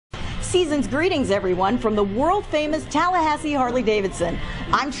Season's greetings, everyone, from the world-famous Tallahassee Harley Davidson.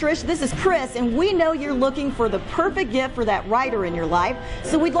 I'm Trish, this is Chris, and we know you're looking for the perfect gift for that rider in your life,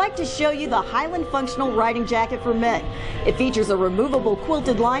 so we'd like to show you the Highland Functional Riding Jacket for men. It features a removable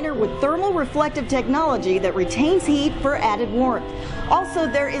quilted liner with thermal reflective technology that retains heat for added warmth. Also,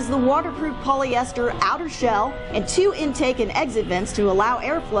 there is the waterproof polyester outer shell and 2 intake and exit vents to allow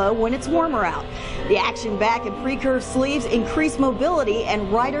airflow when it's warmer out. The action back and pre-curved sleeves increase mobility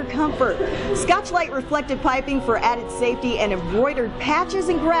and rider comfort. Scotch-Lite reflective piping for added safety and embroidered patches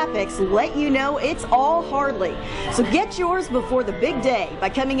and graphics let you know it's all Harley. So get yours before the big day by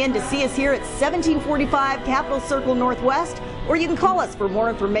coming in to see us here at 1745 Capitol Circle Northwest, or you can call us for more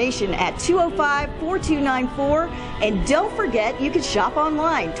information at 205-4294. And don't forget, you can shop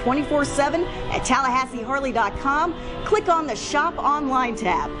online 24/7 at TallahasseeHarley.com. Click on the Shop Online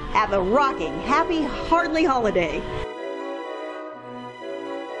tab. Have a rocking, happy Harley holiday.